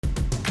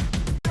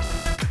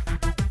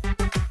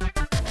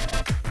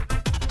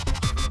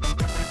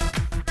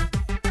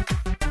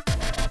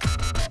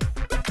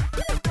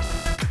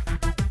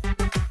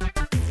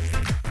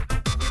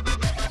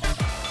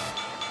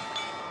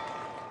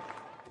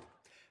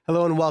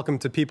Hello and welcome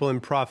to People in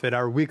Profit,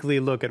 our weekly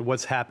look at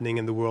what's happening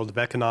in the world of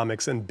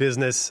economics and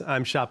business.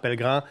 I'm Charles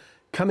Pellegrin.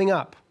 Coming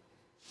up,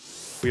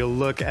 we'll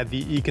look at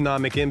the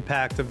economic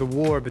impact of the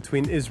war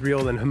between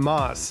Israel and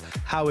Hamas,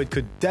 how it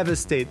could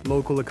devastate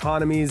local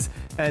economies,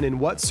 and in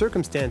what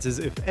circumstances,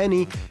 if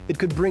any, it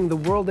could bring the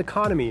world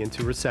economy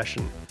into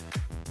recession.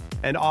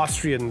 And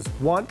Austrians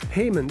want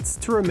payments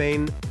to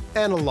remain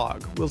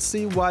analog. We'll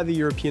see why the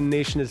European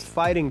nation is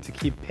fighting to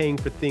keep paying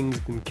for things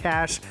in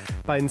cash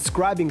by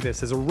inscribing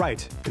this as a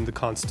right in the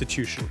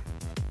constitution.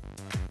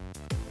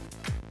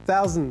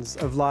 Thousands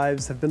of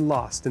lives have been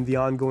lost in the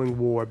ongoing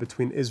war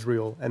between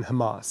Israel and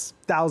Hamas.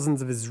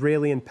 Thousands of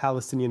Israeli and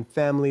Palestinian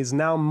families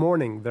now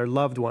mourning their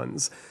loved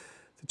ones.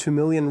 The 2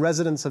 million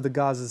residents of the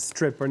Gaza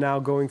Strip are now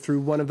going through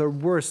one of their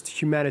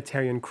worst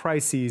humanitarian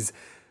crises,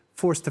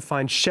 forced to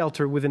find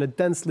shelter within a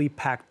densely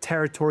packed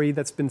territory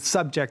that's been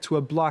subject to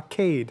a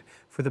blockade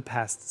for the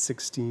past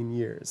 16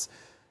 years.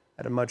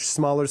 At a much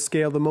smaller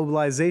scale, the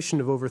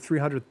mobilization of over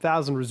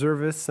 300,000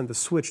 reservists and the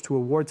switch to a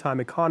wartime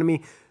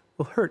economy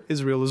will hurt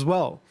Israel as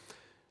well.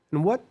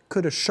 And what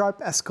could a sharp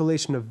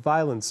escalation of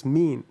violence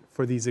mean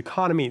for these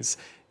economies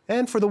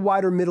and for the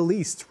wider Middle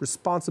East,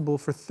 responsible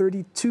for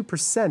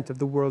 32% of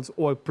the world's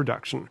oil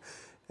production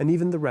and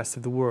even the rest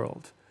of the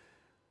world?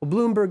 Well,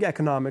 Bloomberg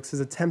Economics has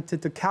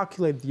attempted to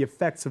calculate the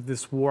effects of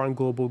this war on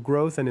global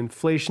growth and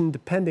inflation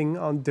depending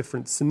on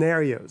different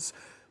scenarios.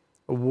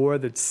 A war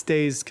that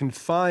stays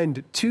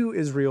confined to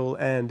Israel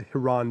and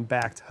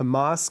Iran-backed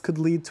Hamas could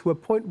lead to a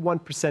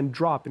 0.1%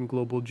 drop in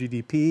global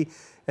GDP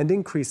and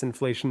increase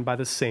inflation by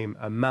the same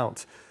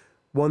amount.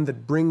 One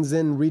that brings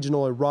in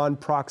regional Iran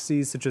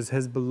proxies such as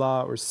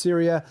Hezbollah or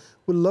Syria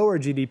would lower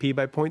GDP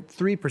by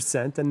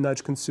 0.3% and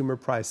nudge consumer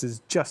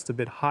prices just a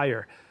bit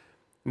higher.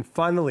 And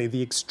finally,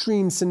 the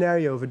extreme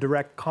scenario of a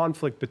direct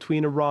conflict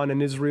between Iran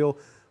and Israel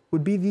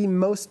would be the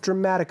most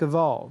dramatic of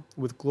all,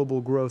 with global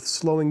growth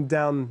slowing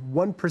down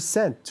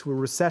 1% to a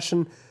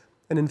recession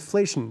and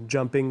inflation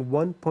jumping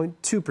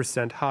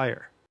 1.2%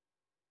 higher.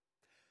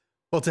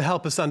 Well, to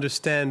help us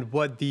understand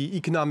what the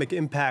economic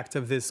impact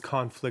of this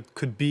conflict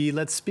could be,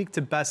 let's speak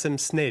to Bassem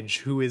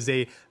Snedj, who is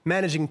a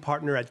managing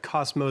partner at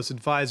Cosmos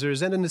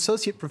Advisors and an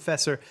associate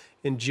professor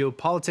in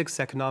geopolitics,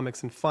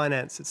 economics, and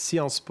finance at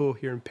Sciences Po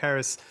here in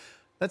Paris.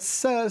 Let's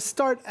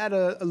start at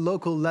a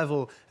local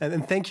level,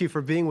 and thank you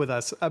for being with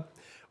us.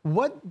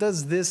 What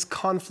does this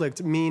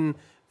conflict mean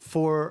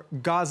for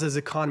Gaza's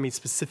economy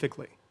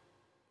specifically?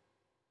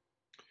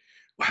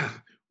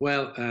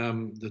 Well,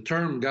 the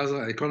term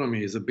Gaza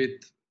economy is a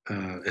bit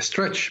a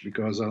stretch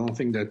because I don't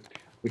think that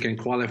we can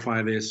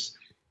qualify this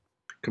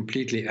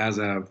completely as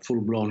a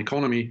full-blown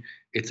economy.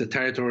 It's a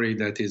territory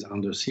that is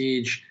under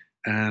siege,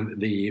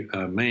 and the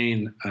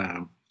main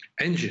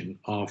engine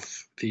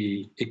of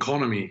the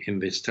economy in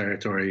this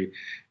territory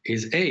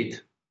is aid,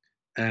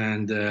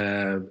 and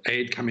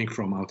aid coming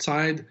from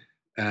outside,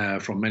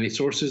 from many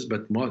sources,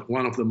 but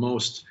one of the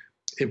most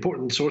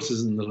important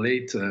sources in the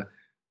late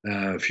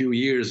few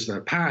years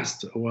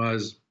past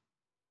was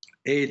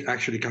aid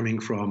actually coming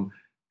from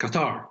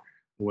Qatar,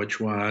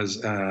 which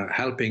was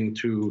helping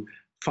to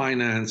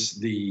finance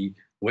the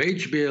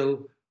wage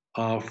bill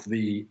of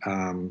the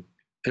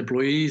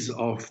employees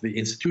of the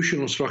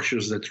institutional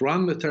structures that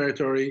run the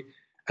territory,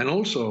 and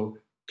also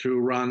to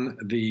run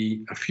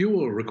the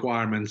fuel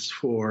requirements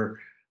for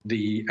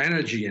the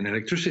energy and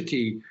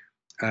electricity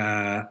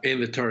in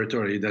the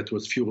territory that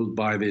was fueled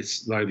by the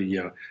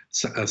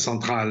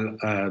central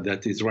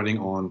that is running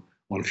on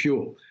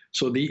fuel.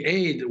 So the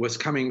aid was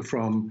coming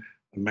from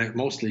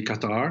mostly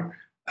Qatar,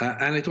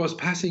 and it was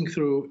passing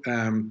through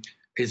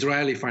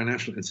Israeli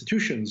financial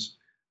institutions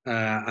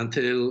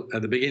until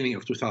the beginning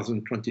of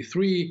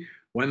 2023,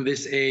 when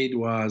this aid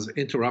was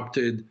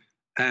interrupted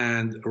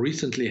and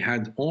recently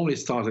had only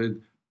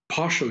started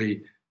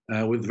partially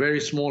with very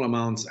small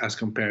amounts as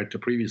compared to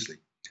previously.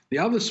 The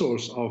other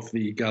source of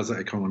the Gaza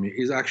economy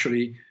is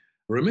actually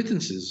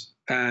remittances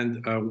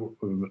and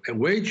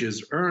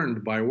wages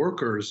earned by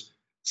workers,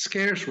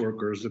 scarce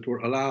workers that were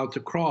allowed to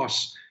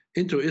cross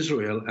into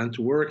Israel and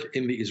to work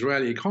in the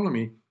Israeli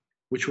economy,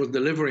 which was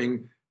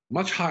delivering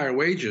much higher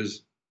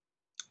wages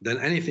than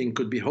anything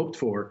could be hoped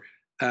for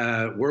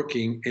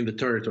working in the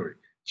territory.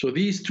 So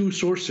these two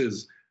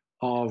sources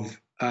of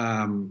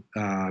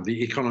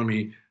the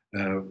economy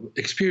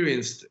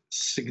experienced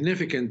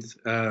significant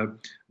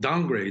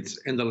downgrades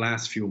in the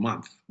last few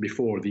months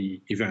before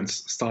the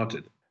events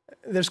started.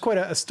 There's quite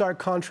a stark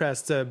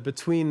contrast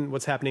between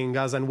what's happening in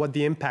Gaza and what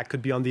the impact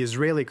could be on the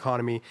Israeli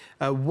economy.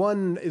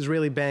 One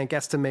Israeli bank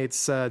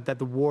estimates that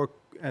the war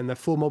and the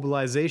full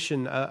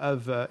mobilization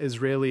of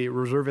Israeli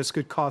reservists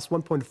could cost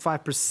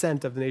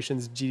 1.5% of the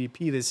nation's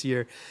GDP this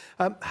year.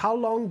 How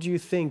long do you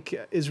think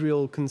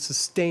Israel can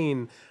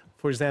sustain,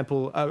 for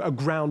example, a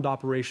ground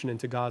operation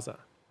into Gaza?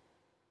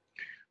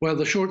 Well,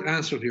 the short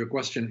answer to your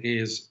question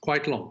is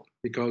quite long,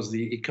 because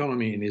the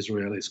economy in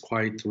Israel is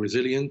quite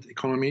resilient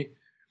economy.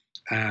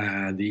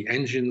 The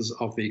engines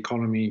of the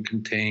economy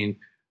contain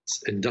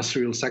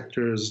industrial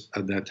sectors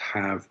that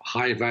have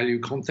high value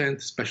content,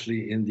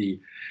 especially in the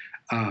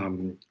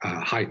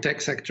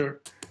high-tech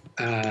sector.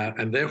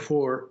 And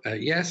therefore,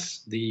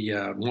 yes,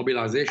 the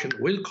mobilization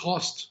will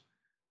cost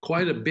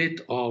quite a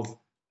bit of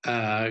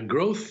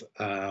growth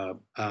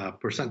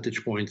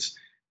percentage points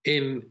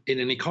in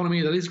an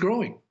economy that is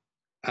growing,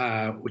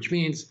 which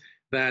means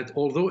that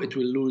although it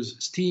will lose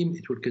steam,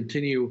 it will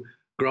continue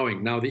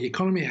growing. Now, the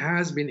economy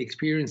has been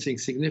experiencing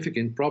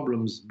significant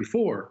problems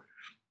before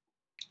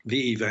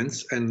the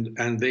events,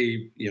 and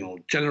they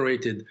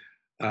generated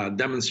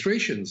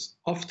demonstrations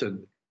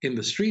often in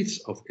the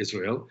streets of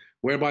Israel,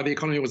 whereby the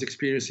economy was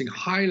experiencing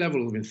high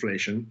level of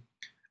inflation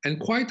and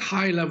quite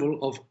high level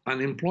of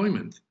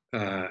unemployment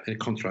in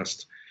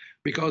contrast,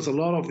 because a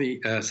lot of the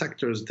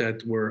sectors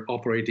that were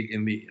operating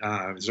in the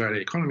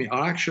Israeli economy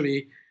are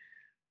actually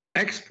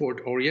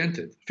export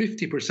oriented.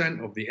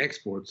 50% of the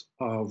exports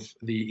of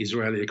the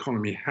Israeli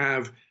economy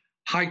have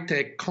high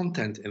tech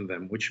content in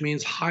them, which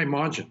means high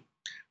margin.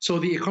 So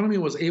the economy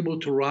was able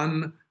to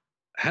run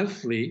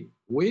healthily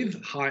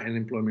with high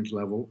unemployment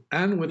level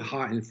and with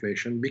high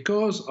inflation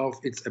because of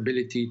its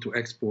ability to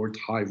export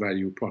high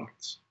value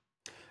products.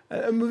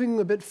 Moving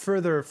a bit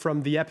further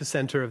from the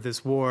epicenter of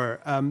this war,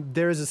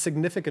 there is a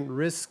significant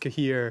risk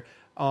here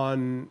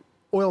on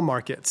oil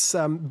markets.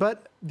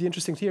 But the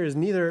interesting thing here is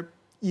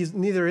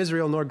neither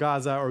Israel nor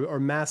Gaza are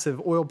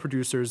massive oil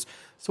producers.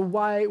 So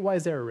why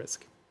is there a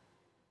risk?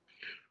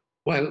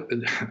 Well,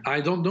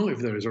 I don't know if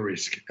there is a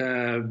risk.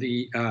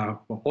 The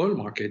oil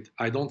market,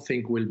 I don't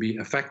think, will be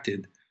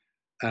affected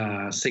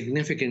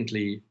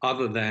significantly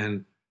other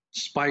than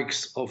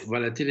spikes of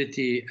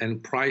volatility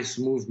and price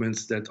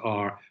movements that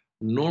are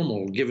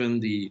normal given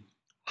the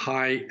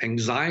high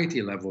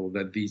anxiety level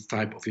that these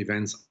type of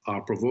events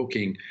are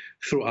provoking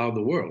throughout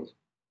the world.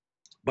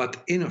 But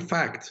in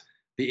effect,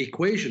 the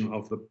equation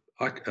of the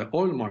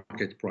oil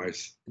market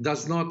price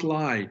does not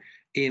lie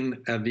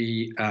in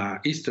the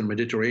Eastern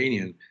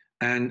Mediterranean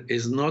and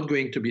is not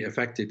going to be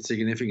affected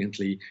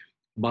significantly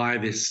by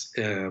this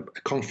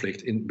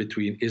conflict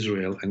between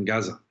Israel and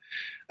Gaza.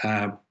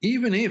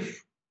 Even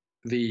if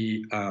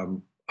the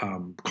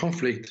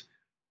conflict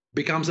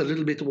becomes a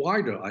little bit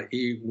wider,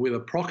 i.e. with a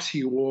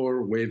proxy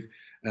war with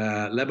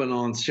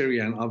Lebanon,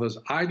 Syria, and others,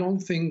 I don't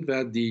think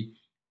that the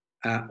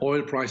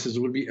oil prices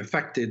will be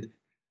affected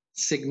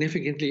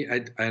significantly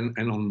and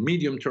on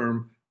medium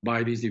term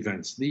by these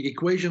events. The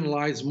equation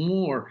lies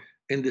more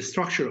in the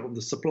structure of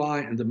the supply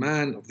and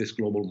demand of this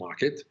global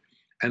market.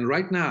 And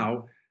right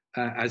now,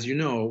 as you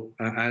know,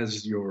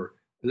 as your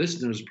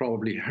listeners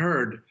probably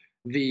heard,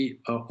 the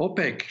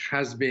OPEC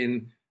has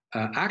been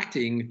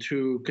acting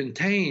to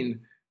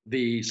contain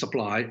the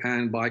supply,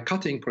 and by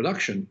cutting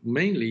production,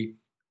 mainly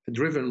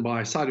driven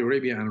by Saudi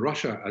Arabia and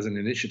Russia as an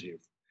initiative,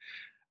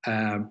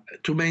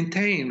 to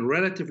maintain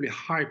relatively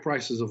high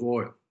prices of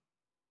oil.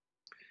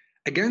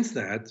 Against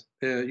that,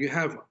 you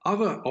have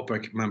other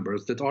OPEC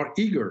members that are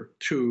eager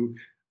to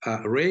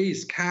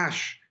raise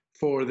cash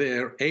for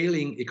their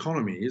ailing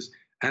economies,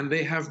 and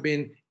they have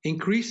been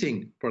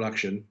increasing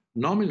production.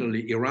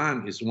 Nominally,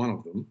 Iran is one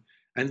of them.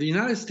 And the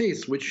United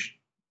States, which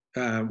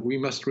we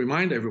must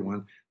remind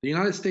everyone, the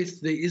United States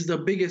today is the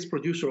biggest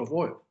producer of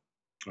oil,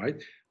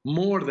 right?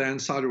 More than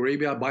Saudi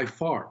Arabia by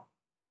far.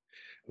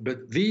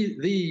 But the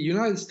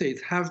United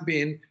States have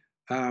been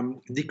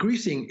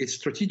decreasing its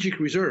strategic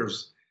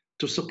reserves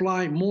to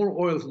supply more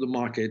oil to the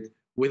market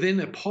within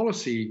a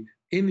policy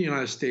in the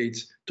United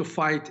States to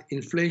fight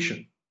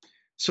inflation.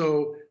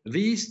 So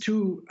these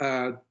two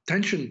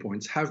tension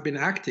points have been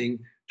acting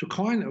to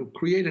kind of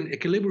create an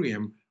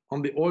equilibrium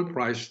on the oil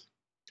price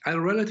at a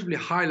relatively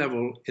high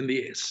level in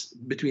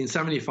between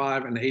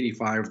 $75 and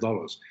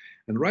 $85.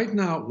 And right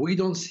now, we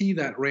don't see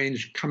that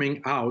range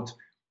coming out,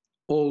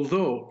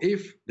 although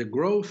if the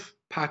growth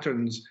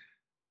patterns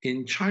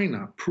in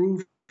China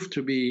prove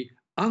to be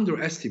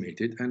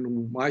underestimated,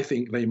 and I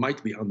think they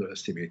might be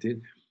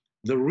underestimated,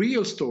 the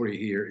real story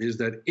here is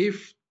that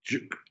if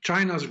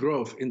China's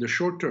growth in the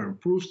short term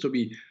proves to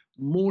be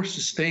more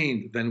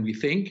sustained than we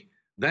think,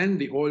 then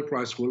the oil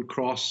price will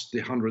cross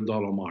the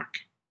 $100 mark.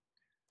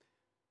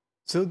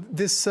 So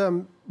this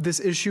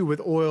issue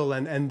with oil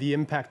and the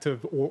impact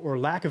of or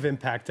lack of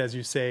impact, as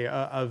you say,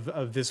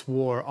 of this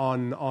war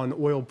on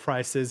oil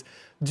prices,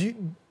 do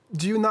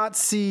you not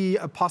see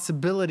a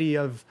possibility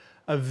of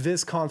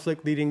this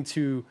conflict leading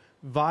to,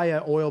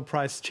 via oil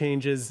price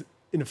changes,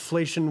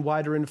 inflation,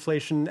 wider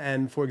inflation,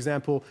 and, for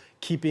example,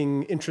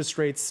 keeping interest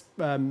rates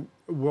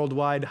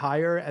worldwide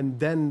higher, and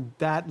then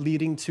that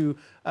leading to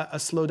a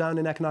slowdown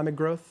in economic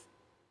growth?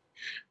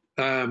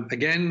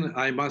 Again,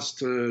 I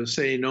must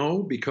say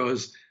no,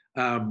 because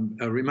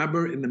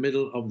remember in the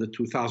middle of the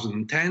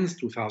 2010s,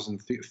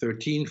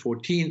 2013,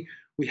 14,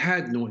 we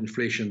had no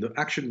inflation.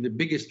 Actually, the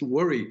biggest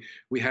worry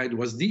we had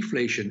was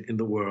deflation in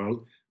the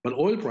world, but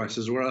oil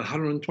prices were at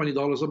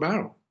 $120 a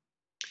barrel,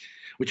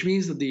 which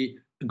means that the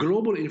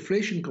global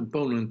inflation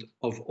component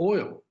of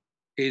oil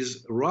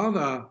is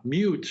rather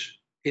mute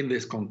in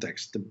this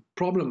context. The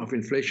problem of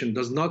inflation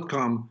does not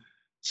come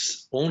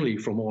only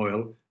from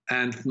oil,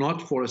 and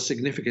not for a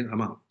significant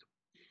amount.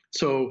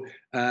 So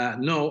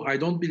no, I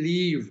don't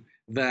believe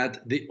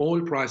that the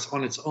oil price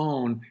on its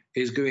own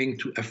is going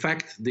to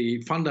affect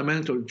the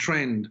fundamental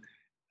trend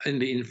in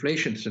the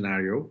inflation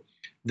scenario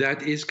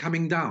that is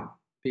coming down.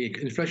 The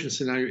inflation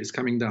scenario is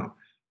coming down.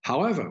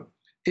 However,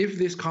 if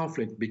this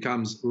conflict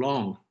becomes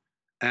long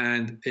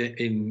and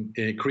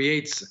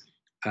creates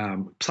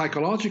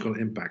psychological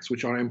impacts,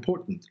 which are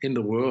important in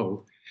the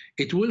world,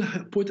 it will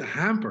put a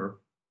hamper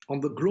on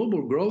the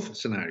global growth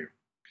scenario,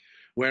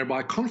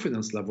 whereby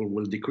confidence level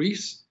will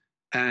decrease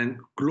and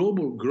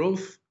global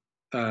growth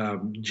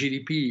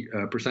GDP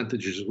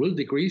percentages will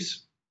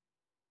decrease,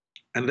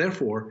 and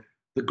therefore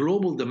the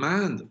global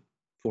demand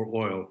for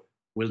oil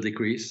will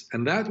decrease,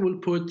 and that will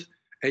put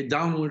a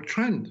downward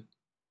trend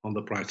on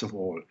the price of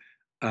oil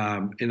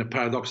in a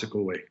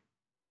paradoxical way.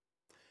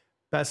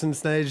 Bassem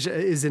Snage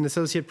is an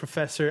associate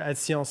professor at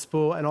Sciences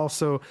Po and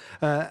also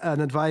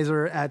an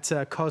advisor at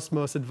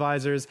Cosmos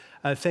Advisors.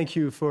 Thank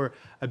you for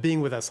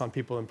being with us on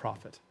People and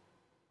Profit.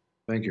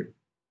 Thank you.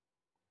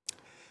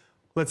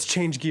 Let's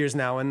change gears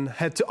now and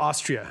head to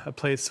Austria, a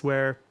place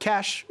where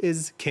cash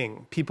is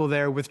king. People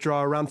there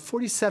withdraw around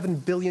 47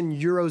 billion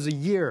euros a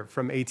year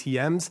from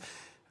ATMs.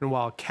 And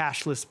while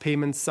cashless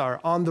payments are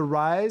on the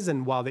rise,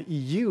 and while the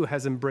EU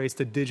has embraced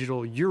a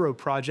digital euro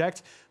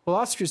project, well,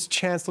 Austria's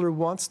chancellor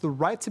wants the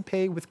right to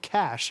pay with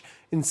cash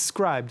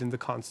inscribed in the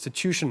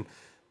constitution.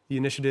 The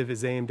initiative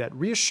is aimed at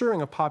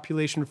reassuring a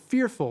population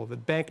fearful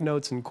that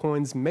banknotes and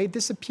coins may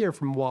disappear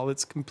from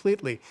wallets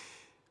completely.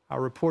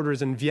 Our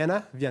reporters in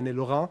Vienna, Vianney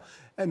Laurent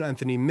and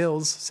Anthony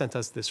Mills, sent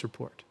us this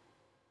report.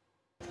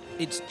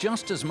 It's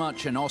just as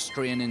much an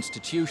Austrian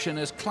institution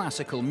as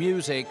classical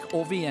music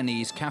or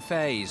Viennese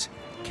cafes.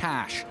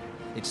 Cash.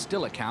 It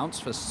still accounts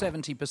for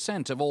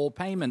 70% of all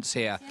payments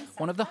here,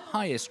 one of the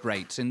highest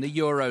rates in the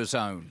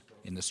Eurozone.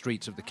 In the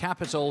streets of the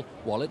capital,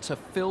 wallets are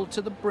filled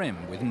to the brim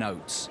with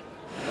notes.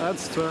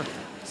 That's true.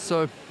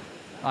 So,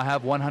 I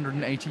have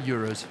 180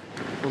 euros.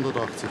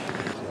 180.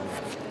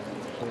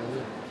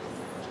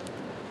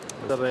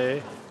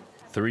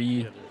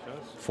 3,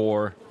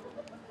 4.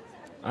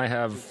 I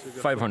have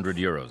 500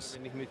 euros.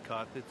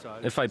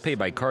 If I pay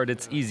by card,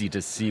 it's easy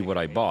to see what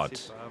I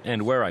bought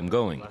and where I'm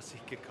going.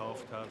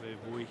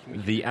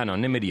 The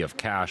anonymity of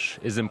cash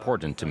is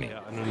important to me.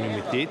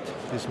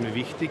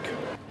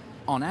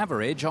 On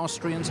average,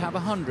 Austrians have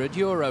 100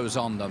 euros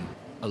on them.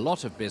 A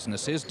lot of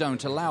businesses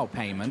don't allow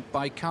payment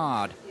by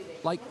card,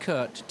 like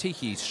Kurt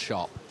Tichy's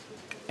shop.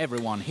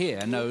 Everyone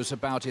here knows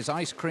about his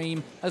ice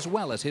cream as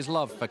well as his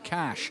love for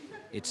cash.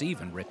 It's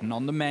even written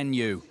on the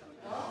menu.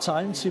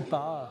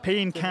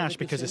 Pay in cash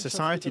because a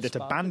society that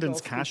abandons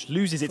cash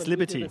loses its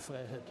liberty.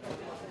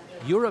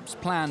 Europe's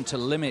plan to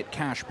limit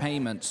cash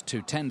payments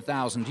to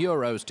 10,000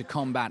 euros to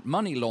combat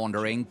money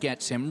laundering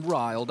gets him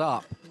riled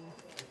up.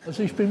 I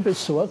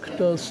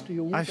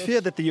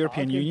fear that the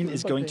European Union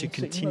is going to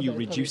continue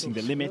reducing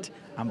the limit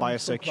and by a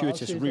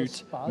circuitous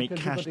route make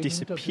cash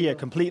disappear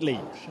completely.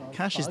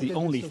 Cash is the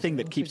only thing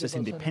that keeps us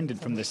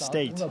independent from the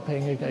state.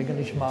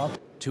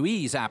 To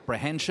ease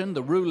apprehension,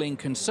 the ruling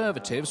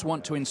Conservatives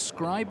want to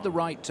inscribe the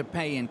right to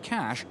pay in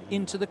cash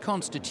into the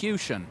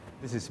constitution.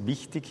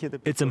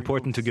 It's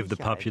important to give the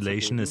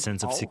population a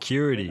sense of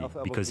security,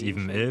 because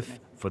even if,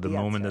 for the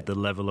moment at the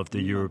level of the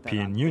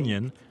European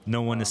Union,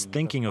 no one is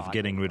thinking of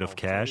getting rid of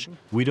cash,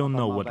 we don't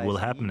know what will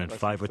happen in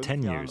 5 or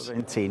 10 years.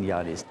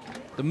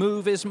 The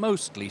move is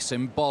mostly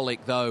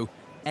symbolic, though.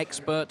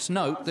 Experts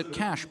note that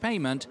cash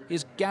payment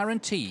is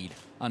guaranteed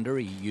under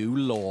EU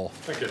law.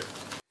 Thank you.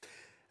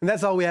 And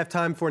that's all we have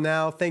time for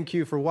now. Thank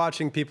you for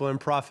watching People and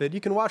Profit.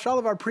 You can watch all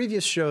of our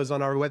previous shows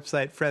on our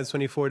website,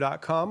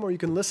 France24.com, or you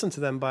can listen to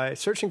them by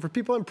searching for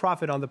People and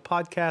Profit on the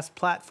podcast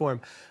platform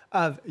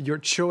of your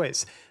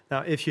choice.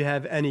 Now, if you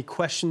have any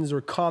questions or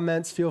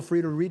comments, feel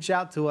free to reach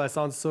out to us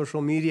on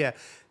social media.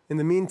 In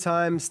the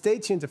meantime, stay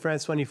tuned to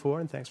France24,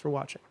 and thanks for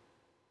watching.